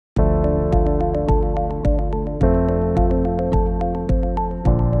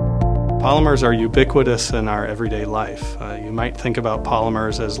Polymers are ubiquitous in our everyday life. You might think about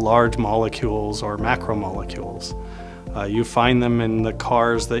polymers as large molecules or macromolecules. You find them in the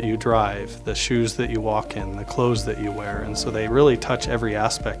cars that you drive, the shoes that you walk in, the clothes that you wear, and so they really touch every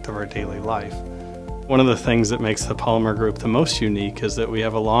aspect of our daily life. One of the things that makes the Polymer Group the most unique is that we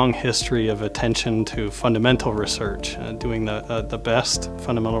have a long history of attention to fundamental research, doing the best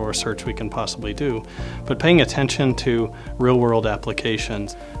fundamental research we can possibly do, but paying attention to real-world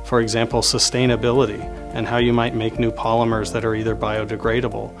applications. For example, sustainability and how you might make new polymers that are either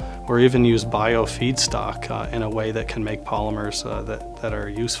biodegradable or even use bio-feedstock in a way that can make polymers that are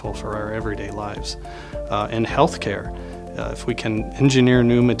useful for our everyday lives. In healthcare, if we can engineer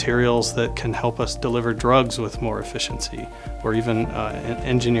new materials that can help us deliver drugs with more efficiency, or even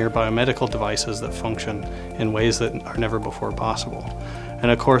engineer biomedical devices that function in ways that are never before possible. And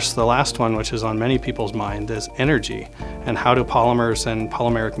of course, the last one, which is on many people's mind, is energy, and how do polymers and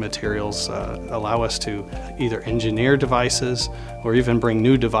polymeric materials allow us to either engineer devices or even bring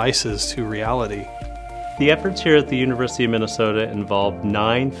new devices to reality. The efforts here at the University of Minnesota involve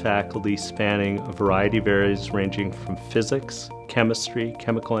 9 faculty spanning a variety of areas ranging from physics, chemistry,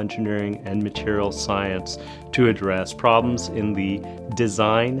 chemical engineering, and material science to address problems in the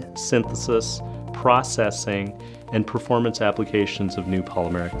design, synthesis, processing, and performance applications of new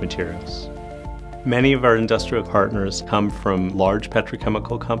polymeric materials. Many of our industrial partners come from large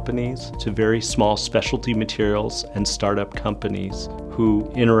petrochemical companies to very small specialty materials and startup companies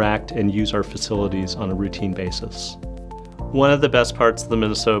who interact and use our facilities on a routine basis. One of the best parts of the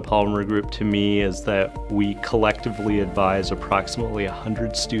Minnesota Polymer Group to me is that we collectively advise approximately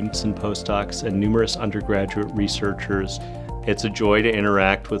 100 students and postdocs and numerous undergraduate researchers. It's a joy to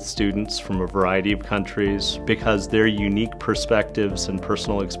interact with students from a variety of countries because their unique perspectives and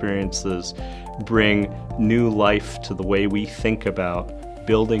personal experiences bring new life to the way we think about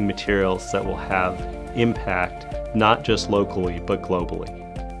building materials that will have impact not just locally but globally.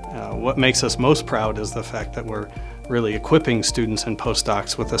 What makes us most proud is the fact that we're really equipping students and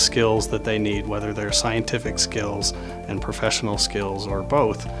postdocs with the skills that they need, whether they're scientific skills and professional skills or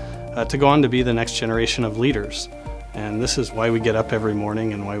both, to go on to be the next generation of leaders. And this is why we get up every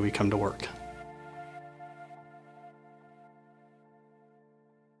morning and why we come to work.